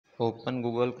Open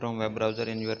Google Chrome web browser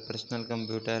in your personal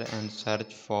computer and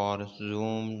search for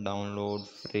Zoom download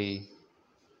free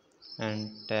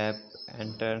and tap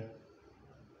enter.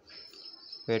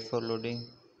 Wait for loading.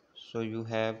 So you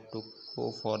have to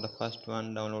go for the first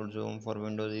one, download Zoom for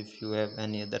Windows. If you have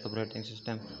any other operating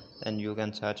system, then you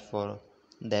can search for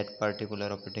that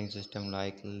particular operating system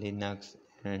like Linux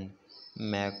and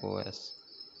Mac OS.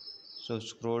 So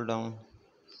scroll down,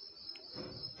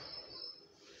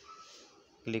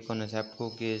 click on accept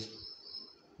cookies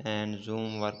and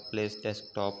Zoom Workplace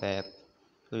desktop app.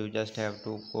 So you just have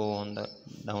to go on the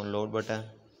download button.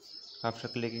 After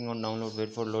clicking on download, wait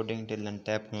for loading till then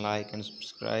tap on like and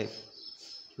subscribe.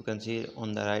 You can see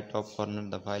on the right top corner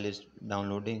the file is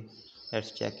downloading.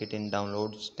 Let's check it in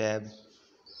downloads tab.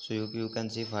 So you can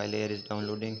see file here is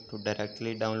downloading. To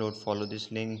directly download, follow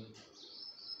this link.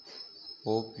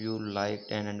 Hope you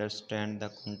liked and understand the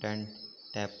content.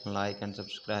 Tap on like and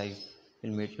subscribe.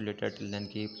 We'll meet you later. Till then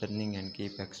keep learning and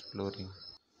keep exploring.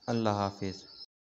 Allah Hafiz.